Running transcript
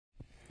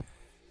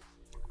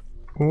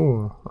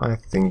Ooh, I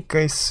think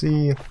I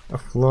see a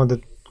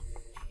flooded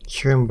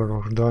chamber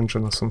or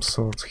dungeon of some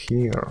sort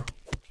here.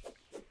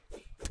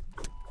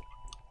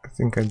 I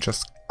think I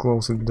just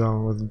close it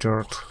down with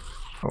dirt.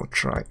 I'll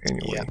try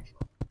anyway. Yeah.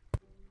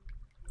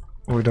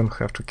 We don't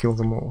have to kill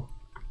them all.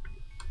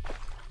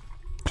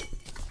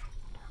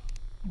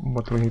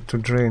 But we need to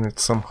drain it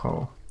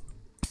somehow.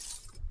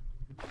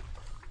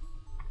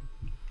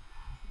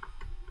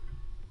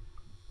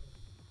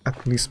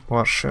 At least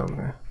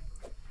partially.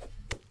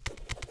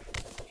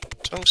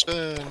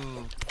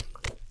 Tungsten!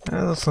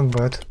 Yeah, that's not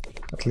bad.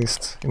 At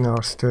least in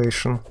our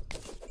situation.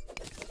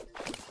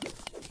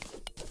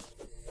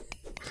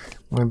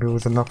 Maybe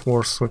with enough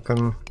ores we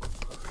can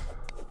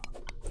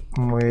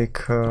make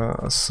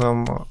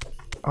some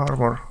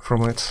armor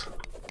from it.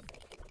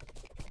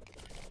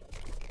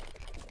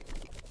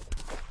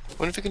 I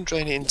wonder if we can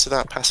drain it into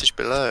that passage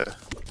below.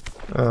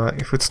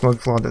 If it's not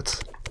flooded,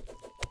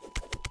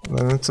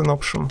 then it's an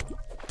option.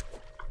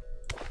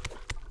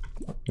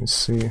 Let's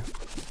see.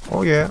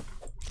 Oh yeah,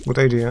 good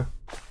idea.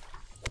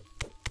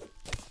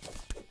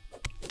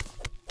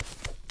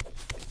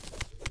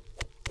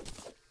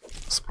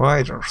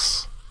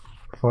 Spiders,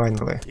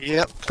 finally.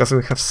 Yep. Because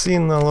we have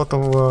seen a lot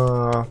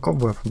of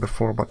cobweb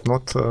before, but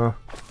not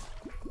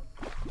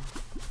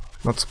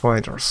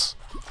spiders.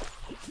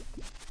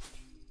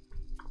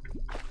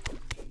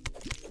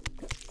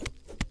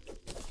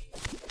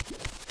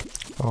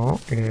 Oh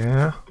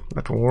yeah,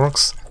 that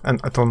works.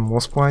 And add on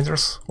more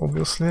spiders,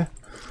 obviously.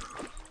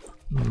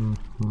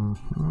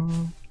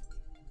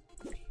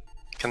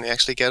 Can they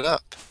actually get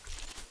up?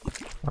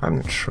 I'm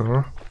not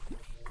sure.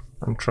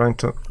 I'm trying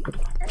to...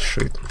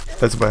 Shit,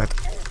 that's bad.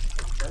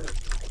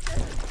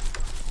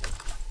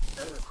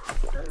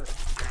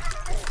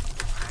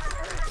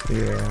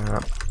 Yeah.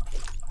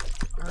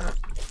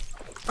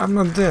 I'm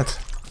not dead,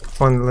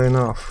 funnily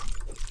enough.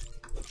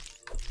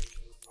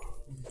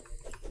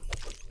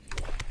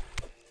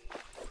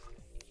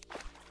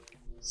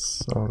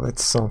 So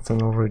that's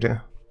something already.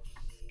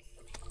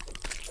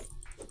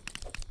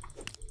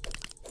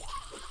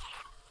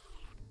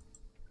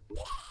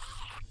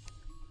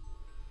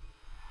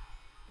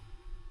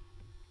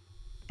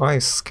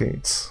 Ice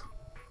skates.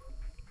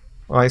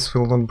 Ice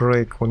will not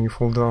break when you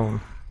fall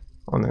down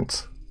on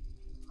it.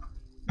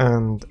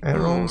 And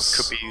arrows.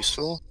 Could be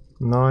useful.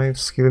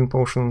 Knives, healing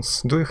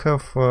potions. Do you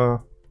have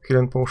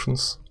healing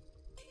potions?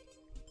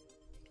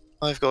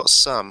 I've got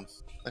some.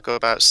 I've got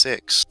about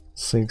 6.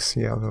 6,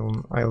 yeah,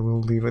 then I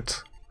will leave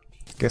it.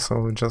 Guess I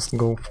will just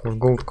go for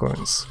gold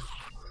coins.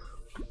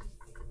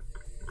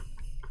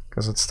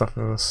 Because that stuff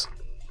is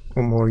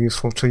more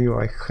useful to you.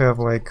 I have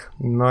like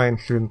 9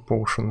 healing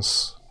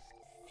potions.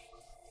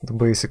 The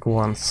basic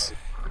ones.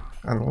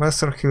 And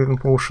lesser healing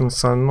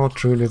potions are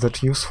not really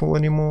that useful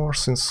anymore,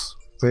 since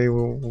they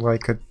will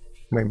like at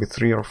maybe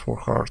 3 or 4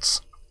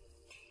 hearts.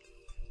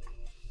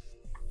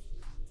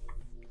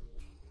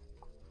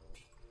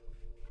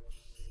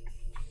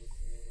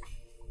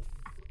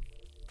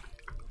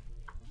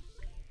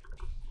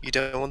 You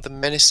don't want the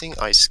menacing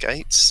ice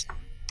skates?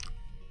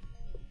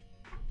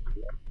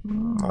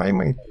 I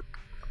may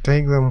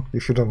take them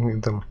if you don't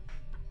need them.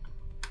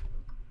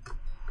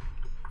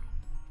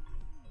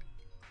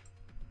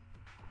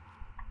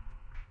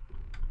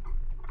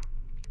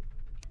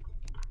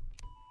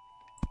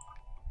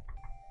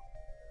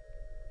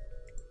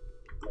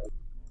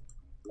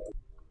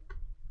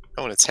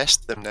 I want to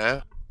test them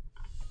now.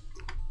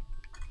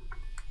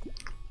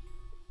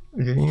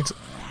 You need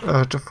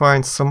to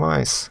find some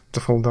ice to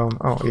fall down.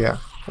 Oh yeah,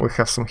 we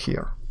have some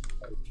here.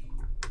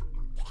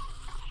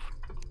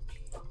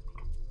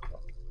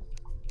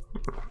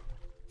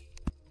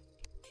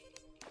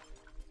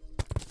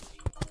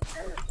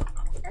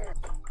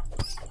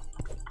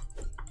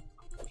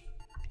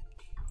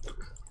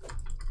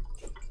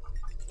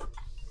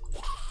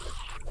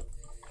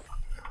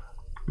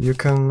 You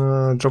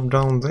can drop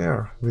down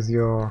there with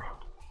your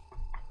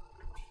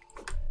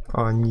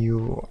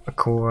new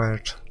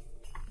acquired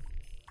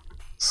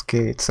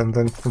skates and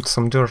then put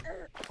some dirt.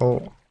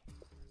 Oh,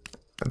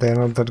 they're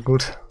not that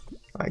good,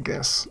 I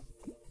guess.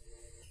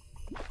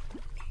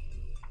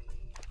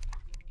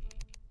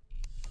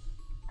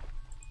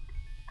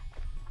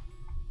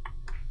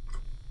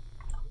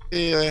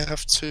 Yeah, I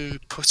have to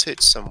put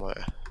it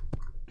somewhere.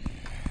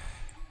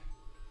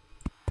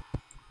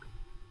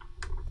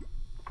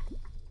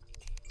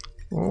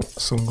 Oh,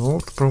 some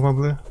gold,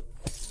 probably.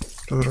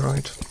 To the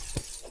right.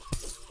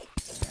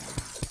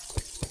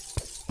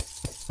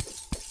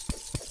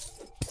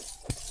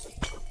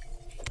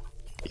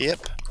 Yep.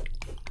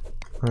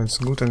 That's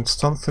good, and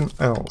something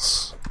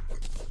else.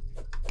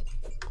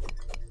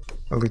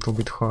 A little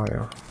bit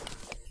higher.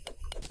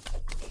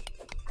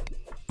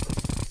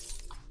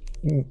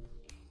 Ooh.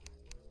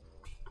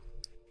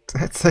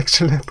 That's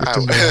actually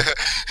pretty bad.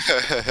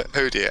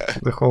 Oh dear.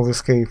 The whole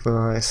escape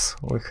ice.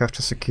 We have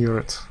to secure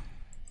it.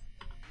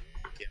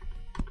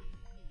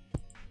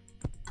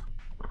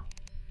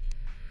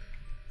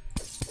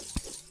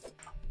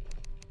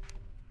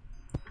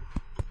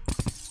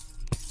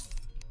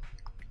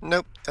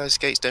 Nope, those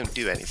gates don't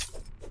do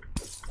anything.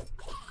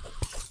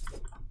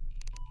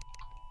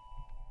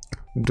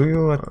 Do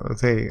you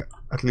they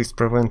at least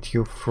prevent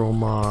you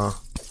from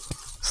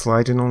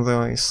sliding on the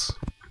ice?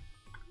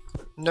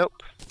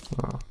 Nope.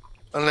 Oh.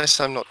 Unless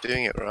I'm not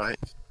doing it right.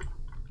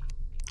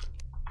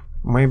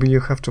 Maybe you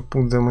have to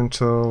put them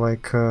into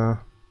like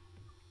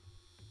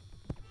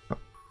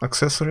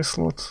accessory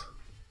slot?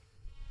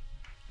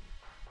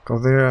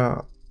 Because there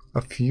are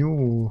a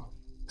few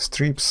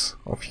strips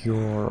of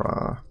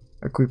your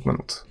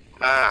equipment.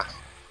 Ah.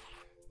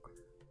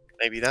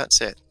 Maybe that's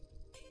it.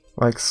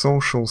 Like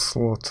social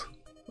slot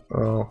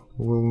will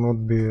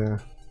not be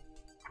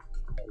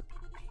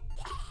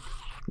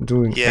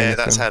doing anything. Yeah,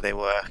 that's how they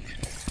work.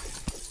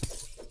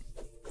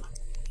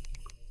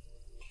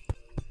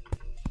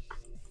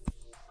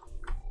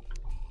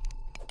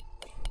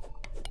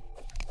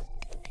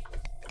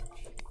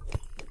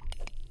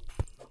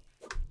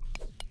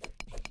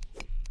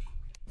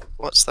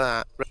 What's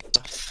that? Red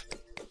stuff.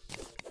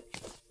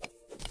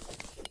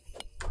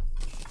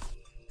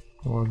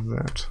 What's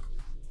that?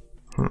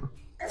 Hmm.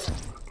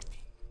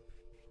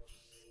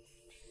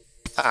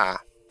 Ah.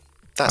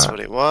 That's what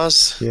it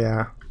was.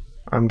 Yeah,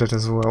 I'm dead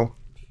as well.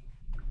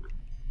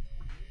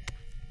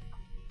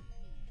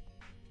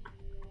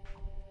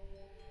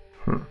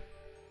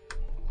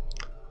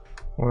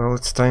 Well,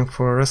 it's time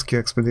for a rescue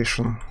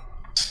expedition.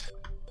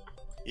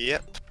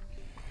 Yep.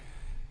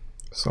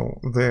 So,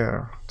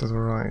 there, to the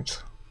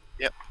right.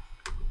 Yep.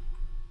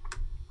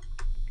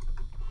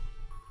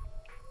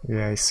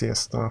 Yeah, I see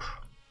stuff.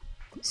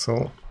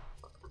 So,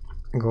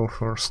 go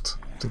first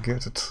to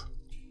get it.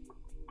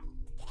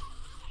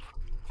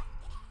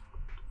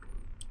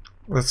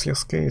 Let's use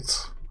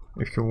skates,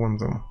 if you want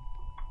them.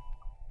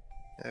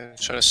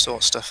 Trying to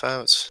sort stuff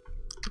out.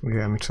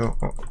 Yeah, me too.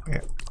 Oh,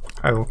 yeah.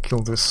 I will kill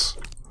this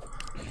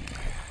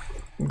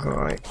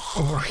guy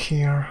over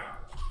here.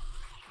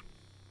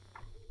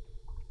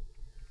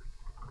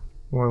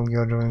 While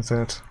you're doing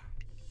that.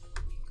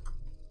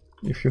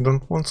 If you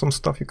don't want some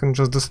stuff, you can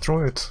just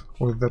destroy it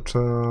with that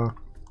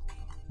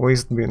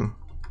waste bin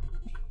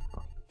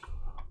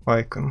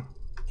icon.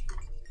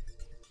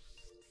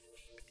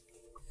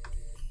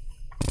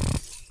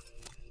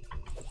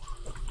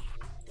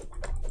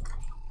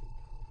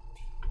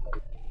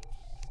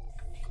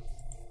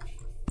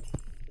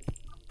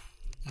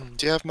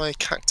 Do you have my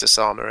cactus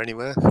armor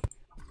anywhere?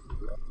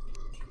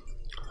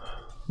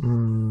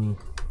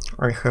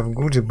 I have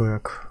goodie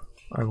bag.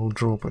 I will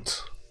drop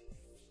it.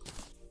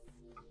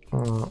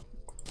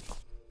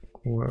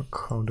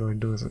 Work. How do I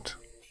do it?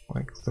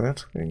 Like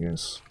that, I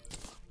guess.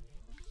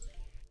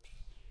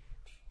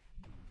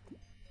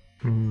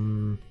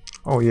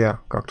 Oh yeah,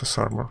 cactus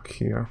armor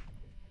here.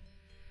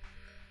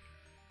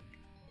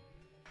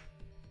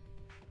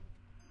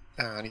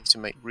 I need to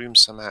make room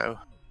somehow.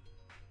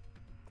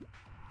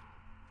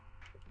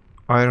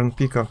 Iron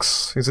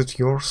pickaxe, is it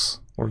yours?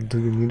 Or do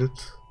you need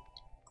it?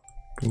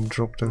 Can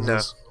drop it as No.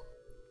 this.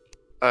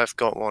 I've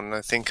got one.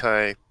 I think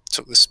I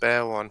took the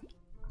spare one.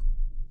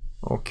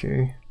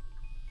 Okay.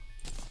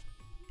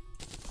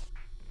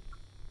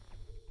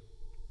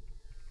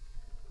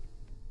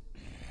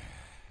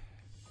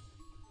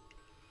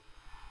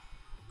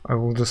 I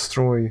will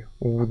destroy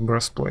wood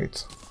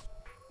breastplate.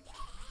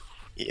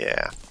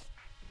 Yeah.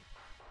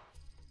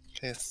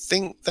 I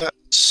think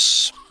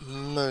that's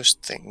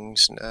most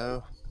things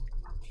now.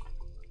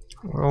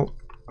 Well,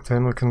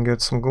 then we can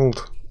get some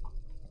gold.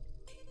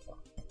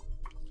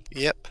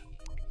 Yep.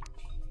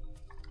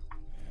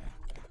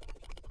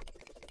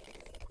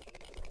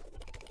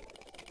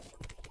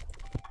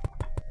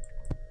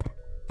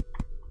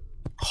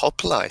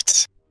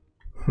 Hoplite.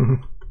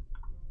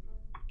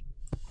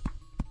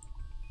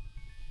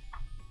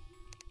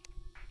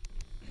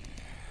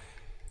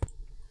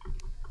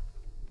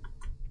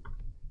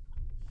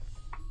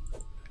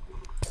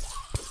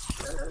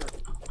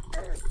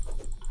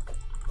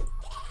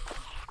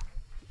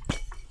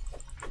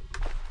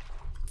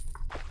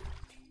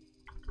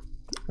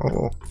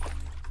 Oh,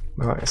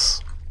 nice.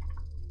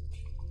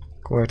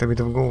 Quite a bit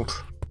of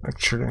gold,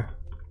 actually.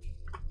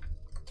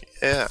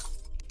 Yeah.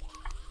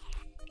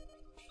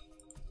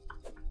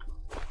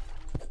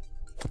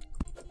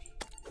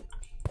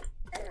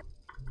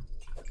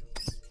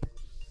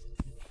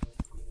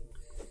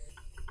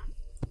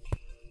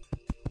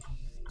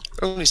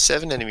 Only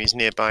 7 enemies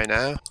nearby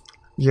now.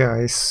 Yeah,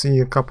 I see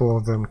a couple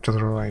of them to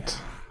the right.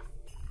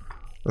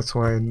 That's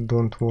why I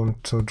don't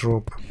want to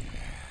drop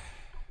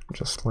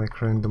just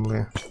like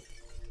randomly.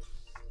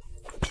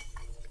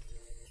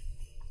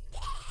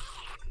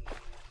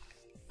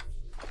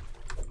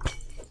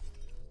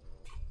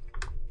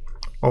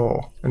 Oh,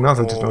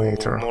 another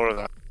detonator. More of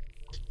that.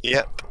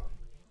 Yep.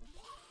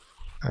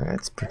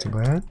 That's pretty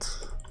bad.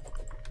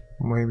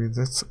 Maybe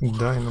that's a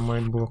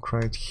dynamite block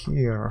right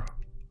here.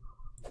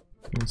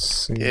 Let's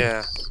see.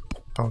 Yeah.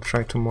 I'll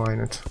try to mine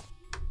it.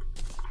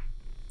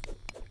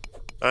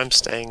 I'm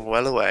staying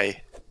well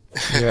away.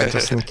 Yeah,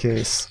 just in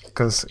case.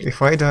 Because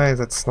if I die,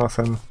 that's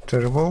nothing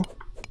terrible.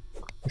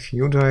 If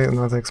you die,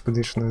 another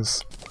expedition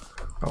is...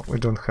 Oh, we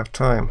don't have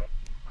time.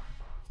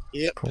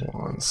 Yep. For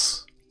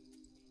once.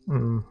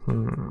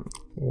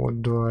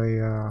 What do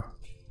I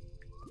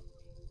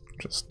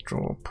just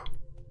drop.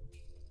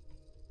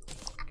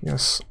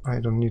 Yes, I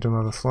don't need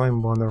another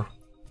slime banner.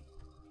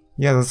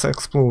 Yeah, that's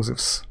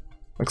explosives.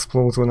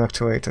 Explodes when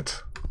activated.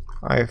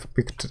 I've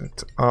picked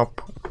it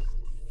up.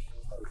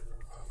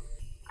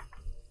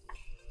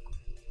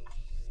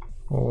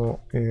 Oh,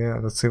 yeah,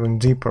 that's even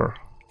deeper.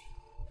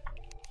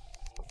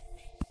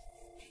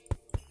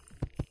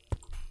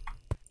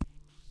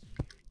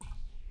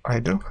 I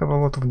don't have a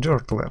lot of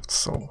dirt left,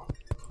 so...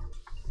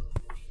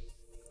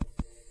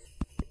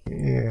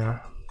 yeah.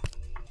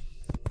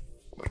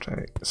 But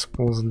I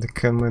supposedly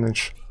can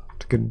manage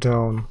to get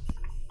down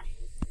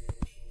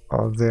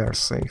there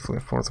safely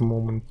for the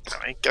moment.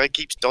 Guy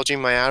keeps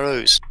dodging my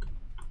arrows.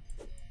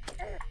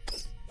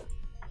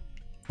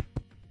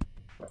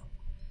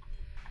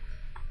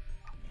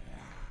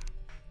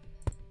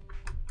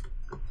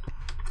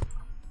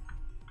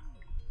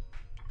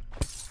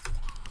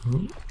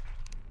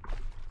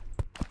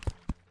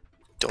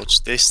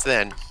 Dodge this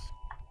then.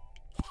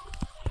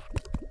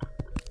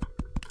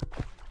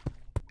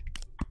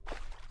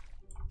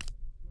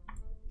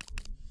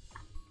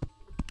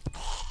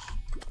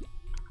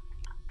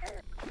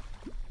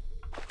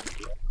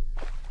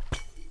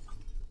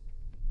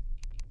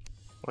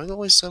 Why is there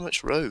always so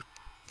much rope?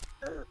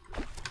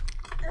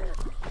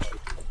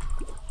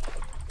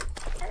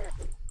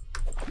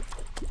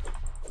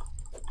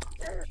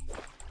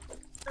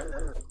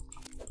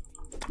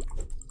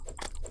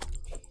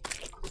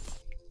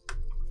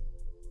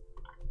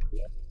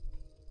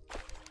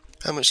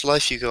 How much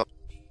life you got?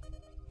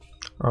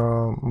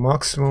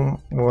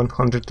 Maximum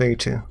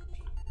 180.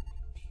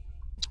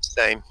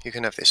 Same. You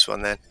can have this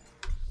one then.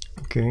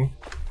 Okay.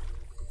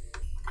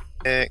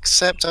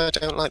 Except I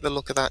don't like the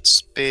look of that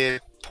spear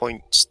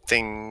point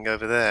thing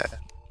over there.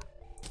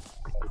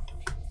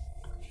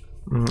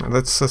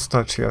 That's a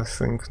statue, I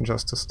think.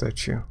 Just a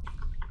statue.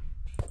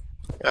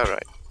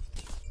 Alright.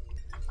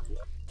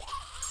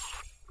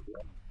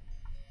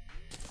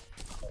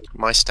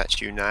 My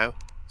statue now.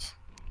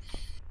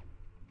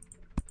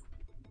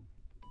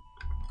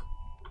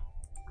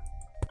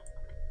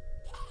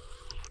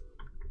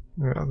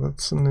 Yeah,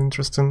 that's an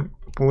interesting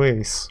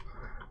place.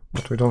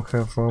 But we don't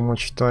have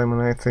much time,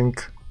 and I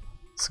think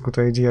it's a good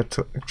idea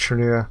to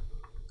actually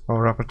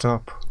wrap it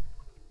up.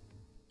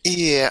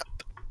 Yep.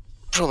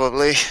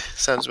 Probably.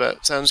 Sounds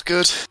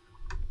good.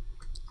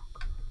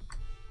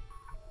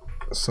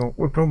 So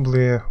we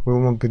probably will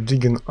not be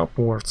digging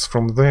upwards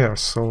from there,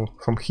 so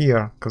from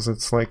here, because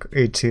it's like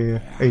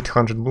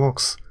 800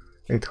 blocks,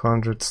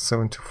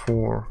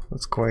 874,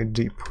 that's quite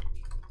deep.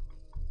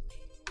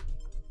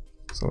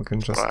 So we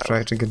can just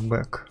try to get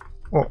back.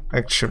 Oh,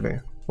 actually,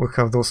 we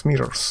have those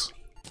mirrors,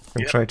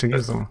 and try to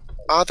use them.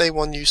 Are they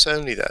one use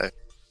only though?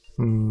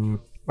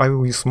 I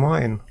will use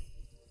mine.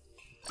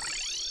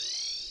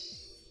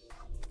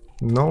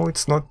 No,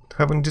 it's not,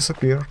 haven't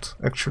disappeared,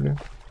 actually.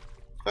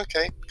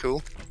 Okay,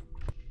 cool.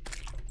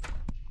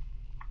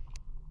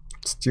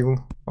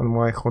 Still on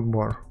my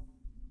hotbar.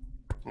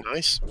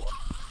 Nice.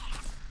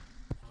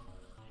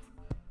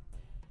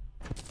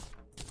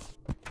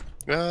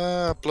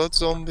 Ah, blood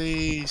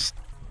zombies.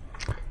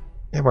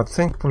 Yeah, but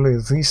thankfully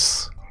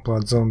these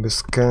blood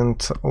zombies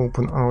can't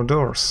open our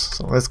doors,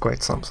 so that's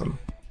quite something.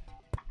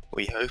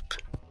 We hope.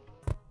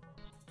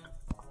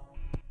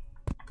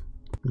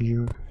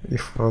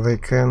 If they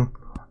can,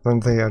 then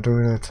they are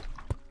doing it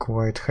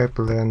quite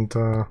happily and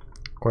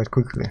quite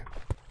quickly.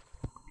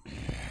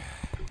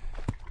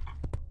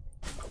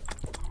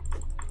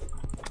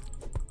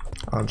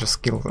 I'll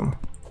just kill them.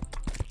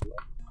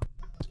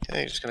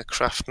 Okay, just gonna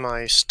craft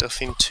my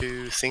stuff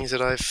into things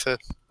that I've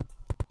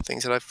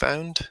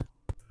found.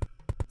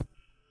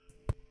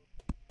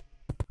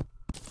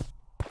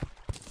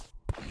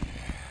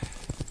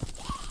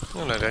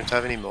 Oh no, I don't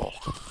have any more.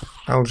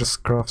 I'll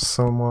just craft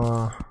some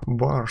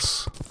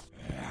bars.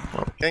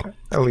 Well, Okay,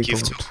 a little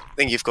bit. I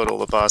think you've got all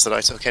the bars that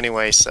I took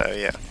anyway, so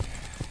yeah.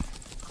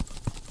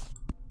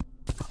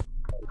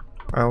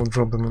 I'll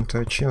drop them into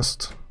a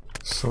chest,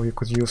 so you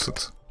could use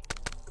it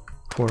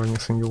for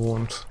anything you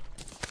want.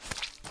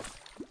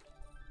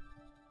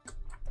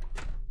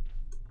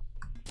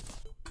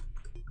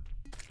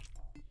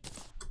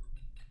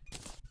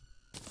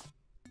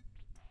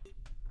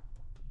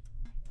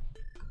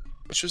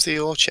 Which was the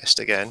ore chest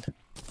again?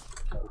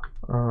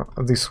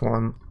 This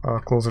one,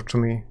 closer to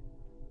me.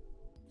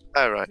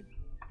 Oh, right.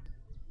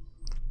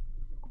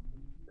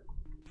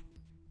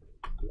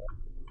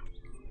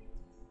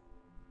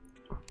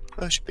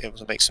 I should be able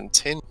to make some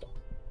tin.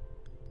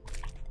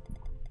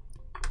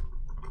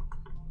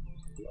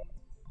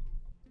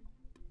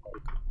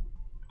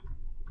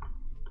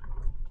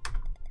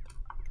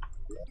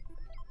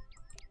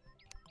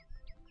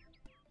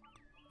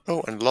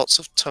 Oh, and lots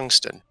of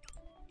tungsten.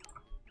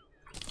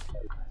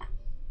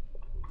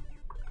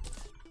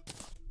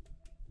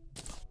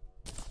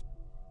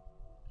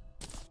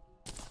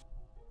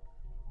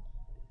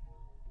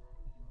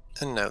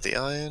 And now the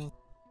iron.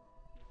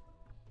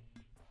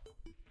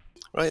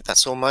 Right,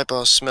 that's all my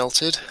bars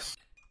smelted.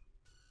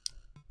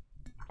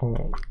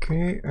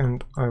 Okay,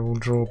 and I will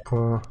drop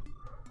a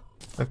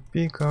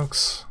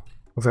pickaxe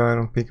the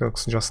iron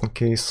pickaxe just in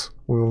case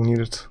we will need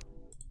it.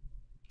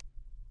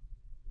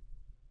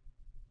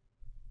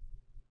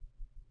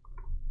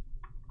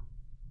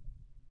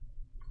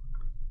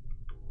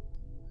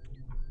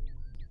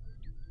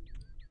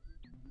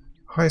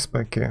 Hi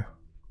Specky.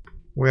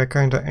 We are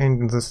kinda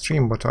ending the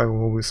stream, but I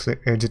will obviously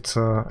edit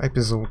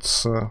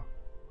episodes,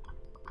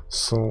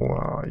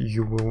 so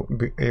you will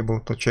be able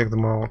to check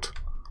them out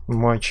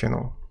on my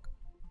channel.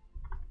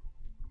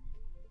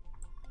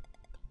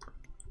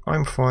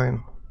 I'm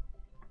fine.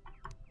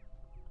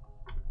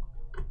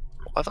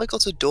 Have I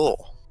got a door?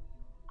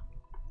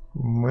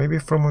 Maybe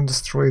from a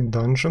destroyed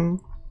dungeon?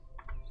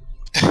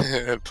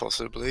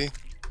 Possibly.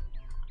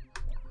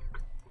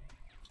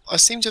 I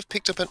seem to have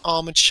picked up an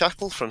armored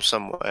shackle from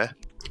somewhere.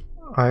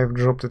 I've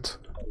dropped it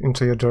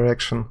into your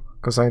direction,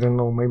 because I don't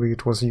know, maybe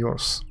it was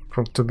yours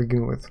from to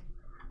begin with.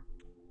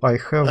 I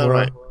have Oh,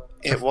 right.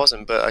 It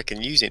wasn't, but I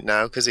can use it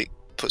now because it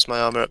puts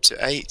my armor up to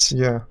 8.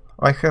 Yeah,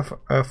 I have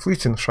a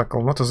fleeting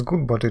shackle, not as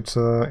good, but it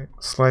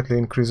slightly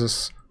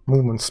increases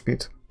movement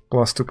speed,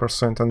 plus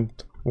 2%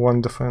 and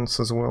 1 defense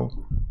as well.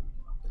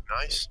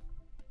 Nice.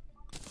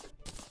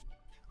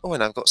 Oh,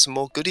 and I've got some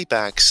more goodie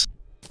bags.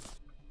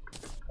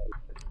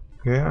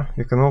 Yeah,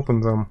 you can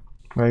open them.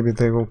 Maybe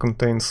they will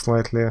contain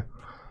slightly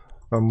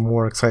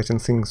more exciting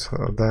things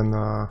than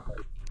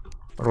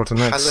Rotten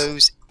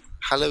Eggs.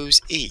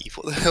 Hallows Eve?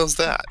 What the hell's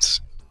that?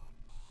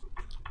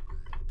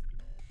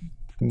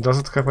 Does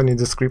it have any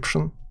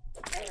description?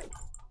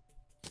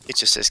 It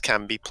just says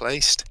can be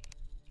placed.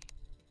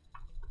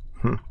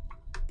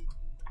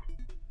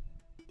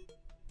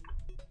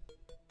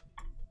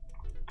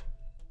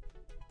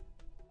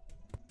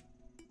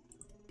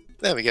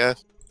 There we go.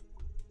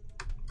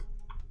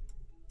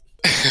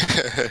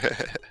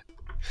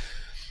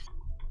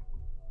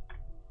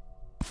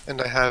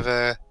 And I have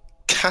a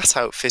cat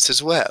outfit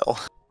as well.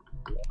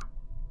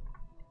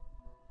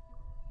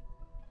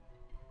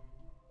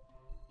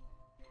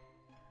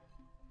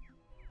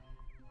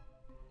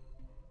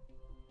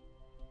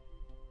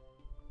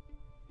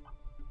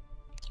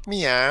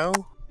 Meow.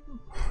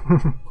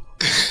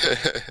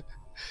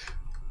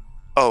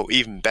 Oh,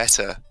 even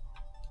better.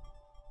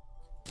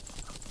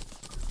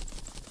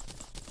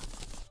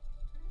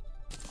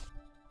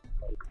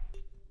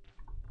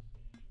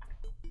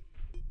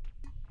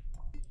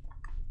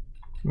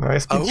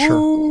 Nice picture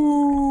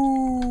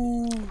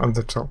on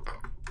the top.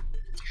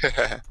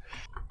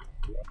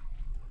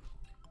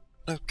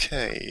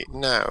 Okay,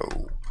 now,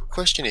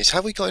 question is,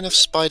 have we got enough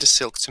spider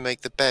silk to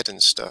make the bed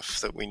and stuff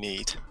that we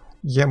need?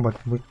 Yeah, but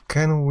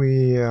can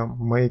we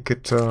make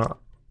it the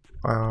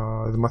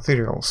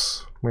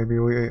materials? Maybe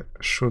we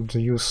should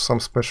use some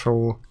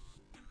special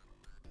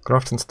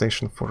crafting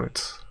station for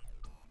it.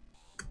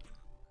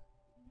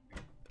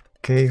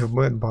 Cave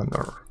bed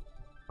banner.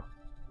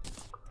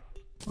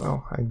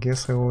 Well, I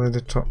guess I will add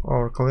it to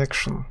our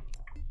collection.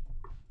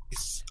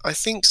 I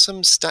think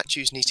some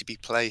statues need to be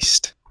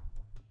placed.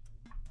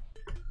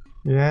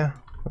 Yeah,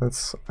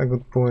 that's a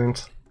good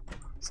point,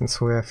 since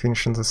we are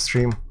finishing the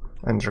stream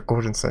and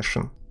recording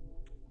session.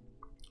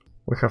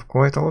 We have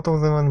quite a lot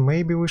of them, and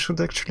maybe we should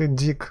actually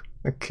dig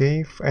a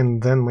cave,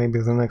 and then maybe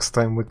the next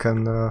time we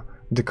can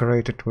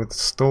decorate it with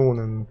stone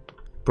and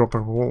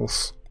proper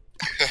walls.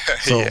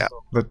 So yeah.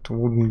 that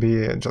wouldn't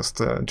be just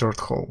a dirt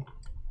hole.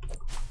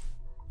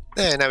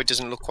 There, now it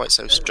doesn't look quite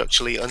so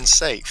structurally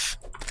unsafe.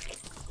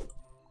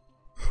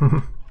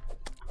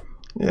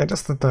 Yeah,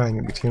 just a tiny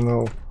bit, you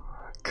know,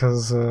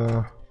 because...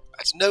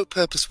 Has no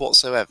purpose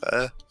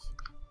whatsoever,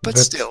 but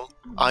still,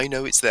 I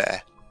know it's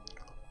there.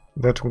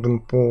 That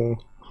wooden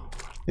pole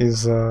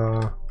is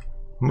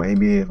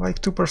maybe like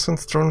 2%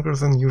 stronger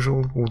than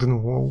usual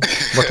wooden wall,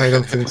 but I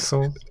don't think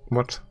so,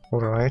 but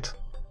alright.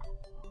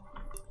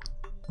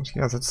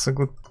 Yeah, that's a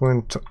good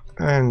point to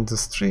end the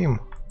stream.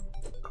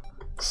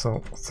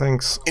 So,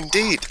 thanks.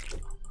 Indeed.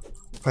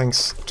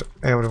 Thanks to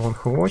everyone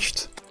who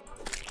watched.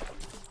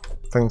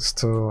 Thanks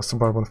to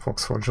Suburban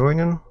Fox for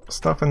joining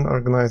stuff and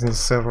organizing the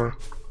server.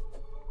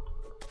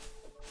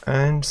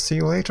 And see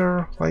you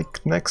later,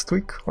 like next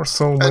week or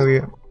so,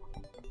 maybe.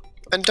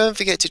 And don't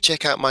forget to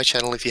check out my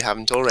channel if you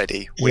haven't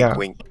already. Wink,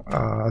 wink.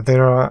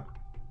 There are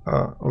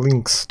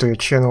links to your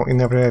channel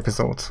in every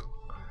episode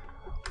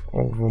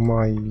of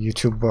my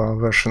YouTube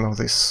version of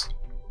this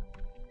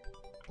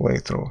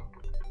playthrough.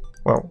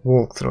 Well,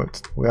 walkthrough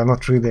it. We are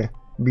not really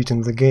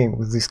beating the game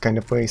with this kind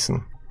of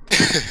pacing.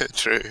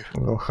 True.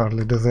 We'll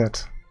hardly do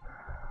that.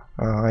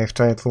 I've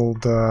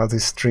titled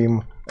this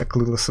stream A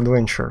Clueless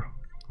Adventure,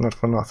 not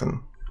for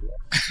nothing.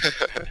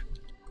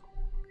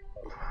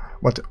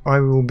 But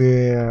I will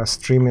be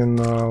streaming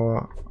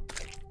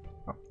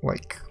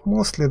like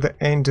mostly the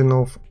ending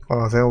of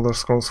The Elder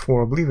Scrolls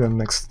 4 Oblivion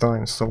next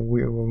time, so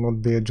we will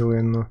not be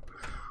doing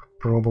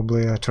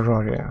probably a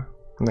Terraria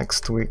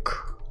next week,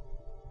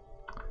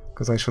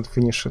 because I should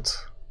finish it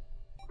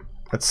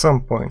at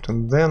some point,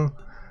 and then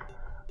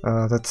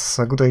that's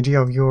a good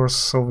idea of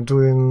yours of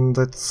doing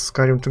that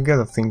Skyrim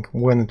Together thing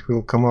when it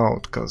will come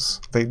out, because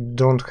they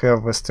don't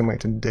have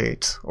estimated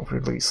date of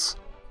release.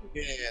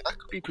 Yeah, that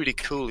could be pretty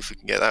cool if we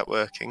can get that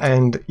working.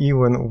 And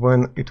even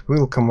when it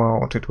will come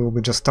out, it will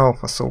be just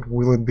alpha, so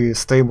will it be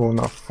stable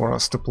enough for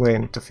us to play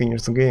and to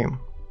finish the game?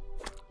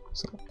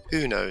 So,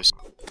 Who knows?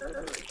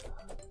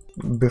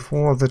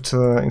 before that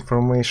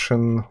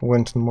information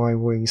went in my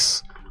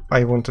ways,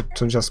 I wanted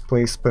to just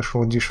play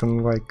special edition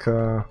like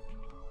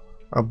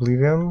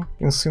Oblivion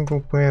in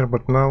single player,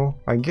 but now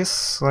I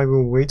guess I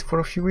will wait for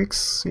a few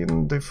weeks,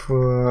 and if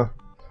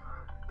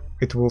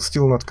it will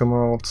still not come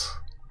out,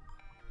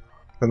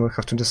 then we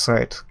have to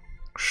decide,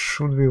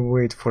 should we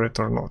wait for it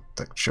or not,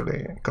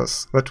 actually,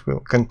 because that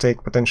can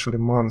take potentially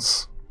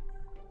months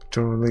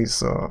to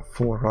release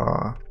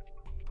for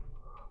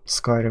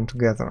Skyrim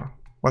together.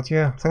 But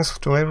yeah, thanks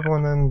to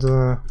everyone, and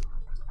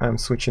I'm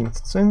switching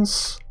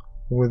things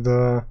with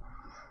a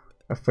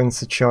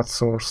fancy chat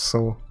source,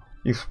 so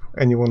if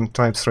anyone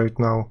types right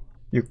now,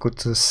 you could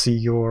see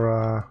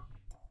your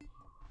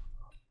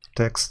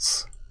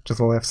texts to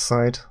the left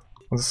side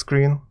on the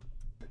screen.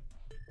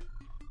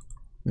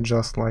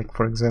 Just like,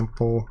 for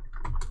example,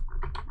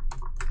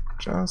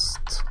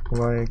 just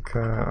like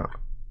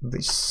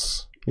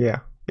this. Yeah,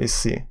 you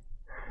see.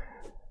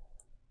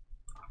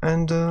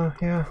 And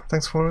yeah,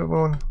 thanks for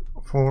everyone,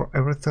 for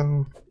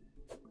everything.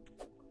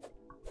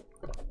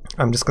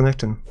 I'm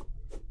disconnecting.